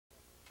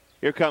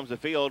Here comes the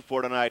field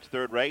for tonight's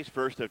third race,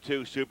 first of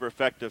two super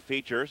effective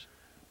features.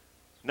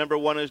 Number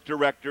one is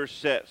Director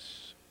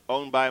Sis,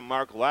 owned by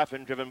Mark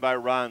Laffin, driven by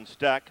Ron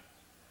Steck.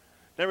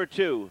 Number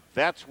two,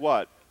 That's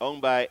What,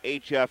 owned by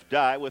HF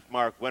Dye with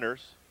Mark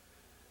Winters.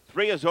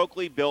 Three is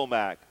Oakley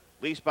Billmac,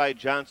 leased by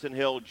Johnson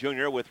Hill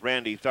Jr. with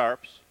Randy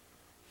Tharps.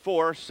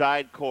 Four,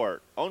 Side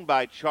Court, owned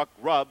by Chuck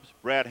Rubbs.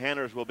 Brad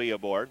Hanners will be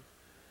aboard.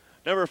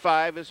 Number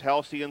five is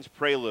Halcyon's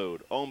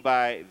Prelude, owned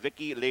by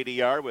Vicky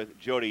Ladeyard with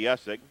Jody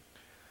Essig.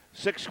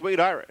 Six, Sweet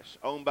Iris,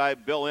 owned by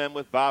Bill M.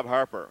 with Bob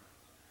Harper.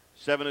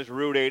 Seven is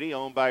Route 80,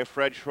 owned by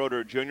Fred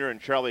Schroeder Jr. and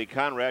Charlie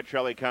Conrad.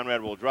 Charlie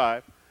Conrad will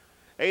drive.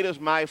 Eight is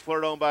My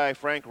Flirt, owned by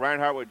Frank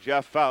Reinhardt with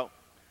Jeff Fout.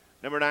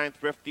 Number nine,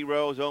 Thrifty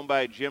Rose, owned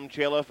by Jim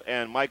Chaliff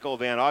and Michael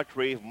Van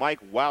Autreve. Mike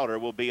Wilder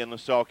will be in the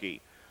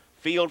sulky.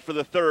 Field for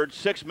the third,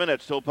 6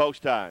 minutes till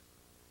post time.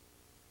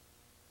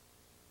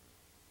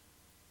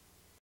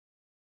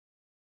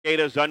 Gate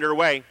is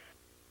underway.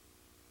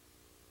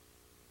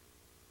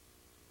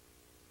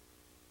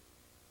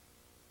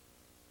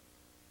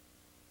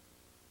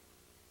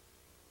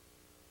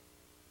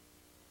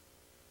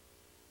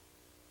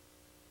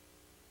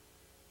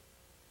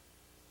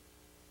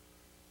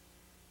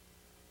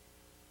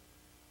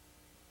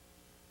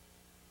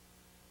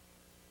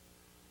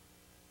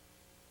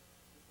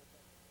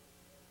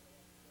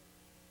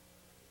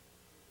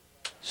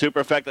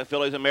 Super effective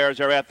fillies and mares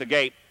are at the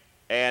gate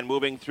and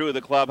moving through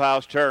the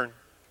clubhouse turn.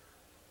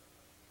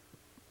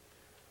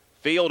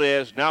 Field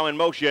is now in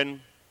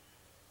motion.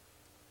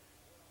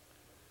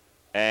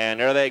 And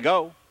there they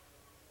go.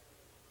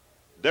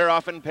 They're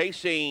off and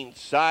pacing.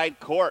 Side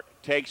Court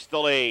takes the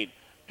lead.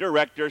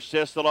 Director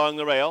Sis along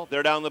the rail.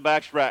 They're down the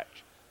back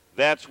stretch.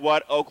 That's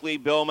What, Oakley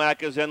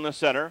Billmac is in the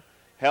center.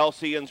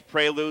 Halcyon's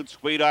Prelude,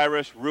 Sweet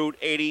Iris, Route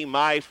 80,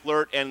 My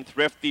Flirt, and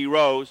Thrifty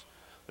Rose.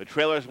 The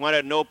trailers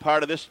wanted no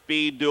part of this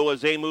speed duel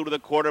as they move to the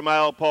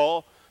quarter-mile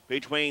pole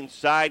between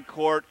Side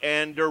Court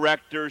and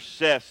Director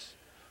Sis.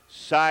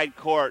 Side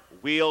Court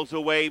wheels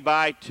away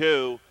by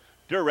two.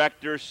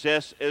 Director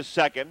Sis is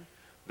second.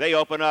 They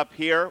open up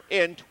here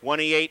in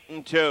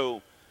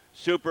 28-2.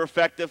 Super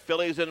effective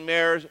fillies and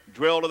mares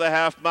drill to the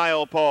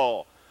half-mile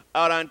pole.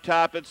 Out on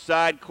top, it's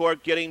Side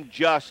Court getting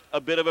just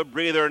a bit of a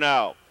breather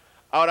now.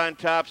 Out on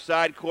top,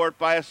 Side Court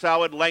by a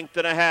solid length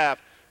and a half.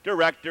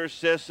 Director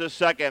Sis is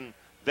second.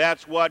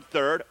 That's What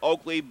third.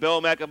 Oakley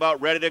Billmac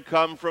about ready to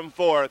come from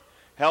fourth.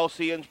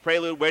 Halcyon's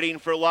Prelude waiting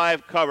for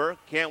live cover.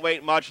 Can't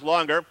wait much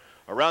longer.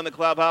 Around the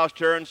clubhouse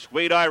turn,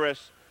 Sweet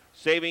Iris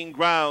saving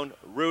ground.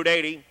 Route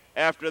 80.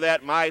 After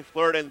that, My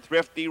Flirt and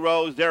Thrifty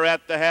Rose. They're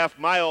at the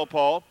half-mile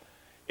pole.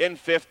 In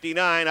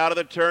 59, out of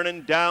the turn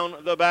and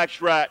down the back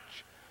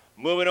stretch.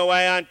 Moving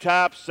away on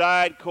top,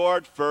 Side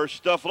Court,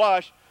 first to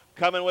flush.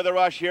 Coming with a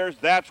rush here,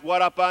 That's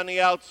What up on the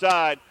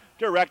outside.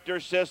 Director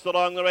Sis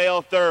along the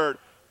rail third.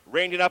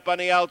 Ranging up on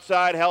the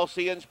outside,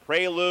 Halcyon's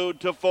Prelude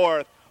to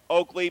fourth.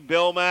 Oakley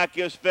Billmac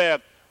is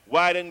fifth.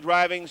 Wide and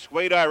driving,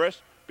 Sweet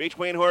Iris.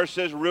 Between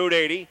horses, Route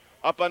 80.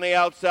 Up on the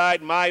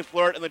outside, My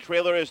Flirt, and the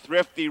trailer is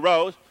Thrifty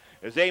Rose.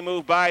 As they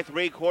move by,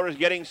 three quarters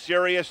getting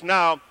serious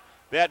now.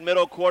 That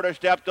middle quarter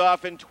stepped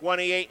off in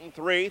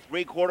 28-3.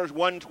 Three quarters,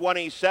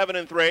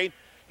 127-3.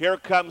 Here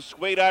comes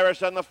Sweet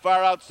Iris on the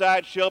far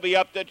outside. She'll be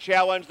up to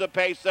challenge the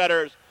pace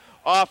setters.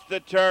 Off the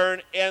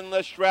turn, in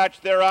the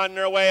stretch, they're on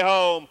their way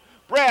home.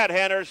 Brad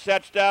Hanners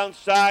sets down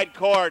Side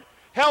Court.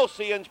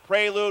 Halcyon's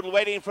Prelude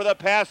waiting for the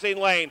passing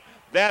lane.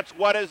 That's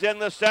What is in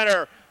the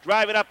center.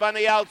 Driving up on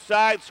the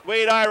outside,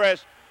 Sweet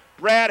Iris.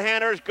 Brad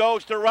Hanners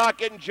goes to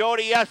rockin'.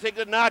 Jody Essig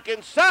to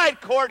knockin'.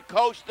 Side Court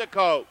coast to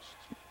coast.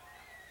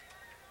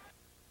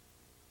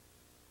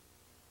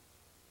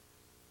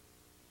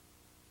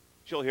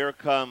 Here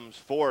comes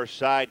four,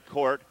 Side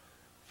Court.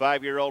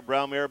 5-year-old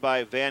brown mare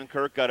by Van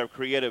Kirk out of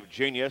Creative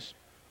Genius.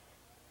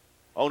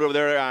 Owned over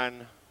there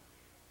on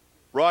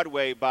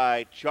Broadway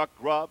by Chuck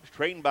Grubbs,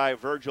 trained by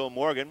Virgil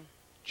Morgan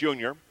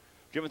Jr.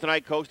 Driven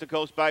tonight coast to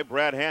coast by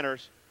Brad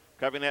Hanners.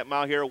 Covering that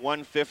mile here,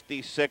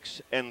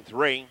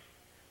 156-3.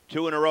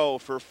 Two in a row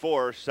for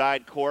four,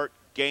 Side Court,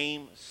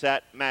 game,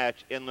 set,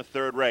 match in the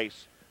third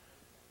race.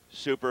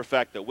 Super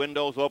effective.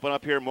 Windows open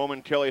up here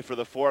momentarily for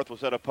the fourth. We'll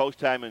set a post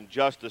time in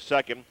just a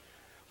second.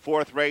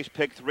 Fourth race,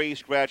 pick 3,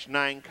 scratch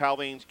 9,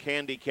 Colleen's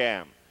Candy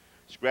Cam.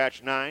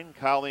 Scratch 9,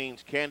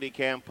 Colleen's Candy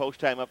Cam, post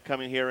time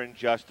upcoming here in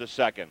just a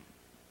second.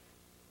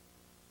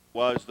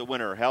 Was the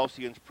winner.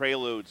 Halcyon's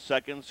Prelude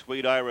second,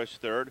 Sweet Iris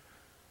third.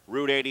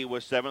 Route 80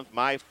 was seventh,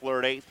 My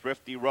Flirt eighth,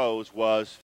 Thrifty Rose was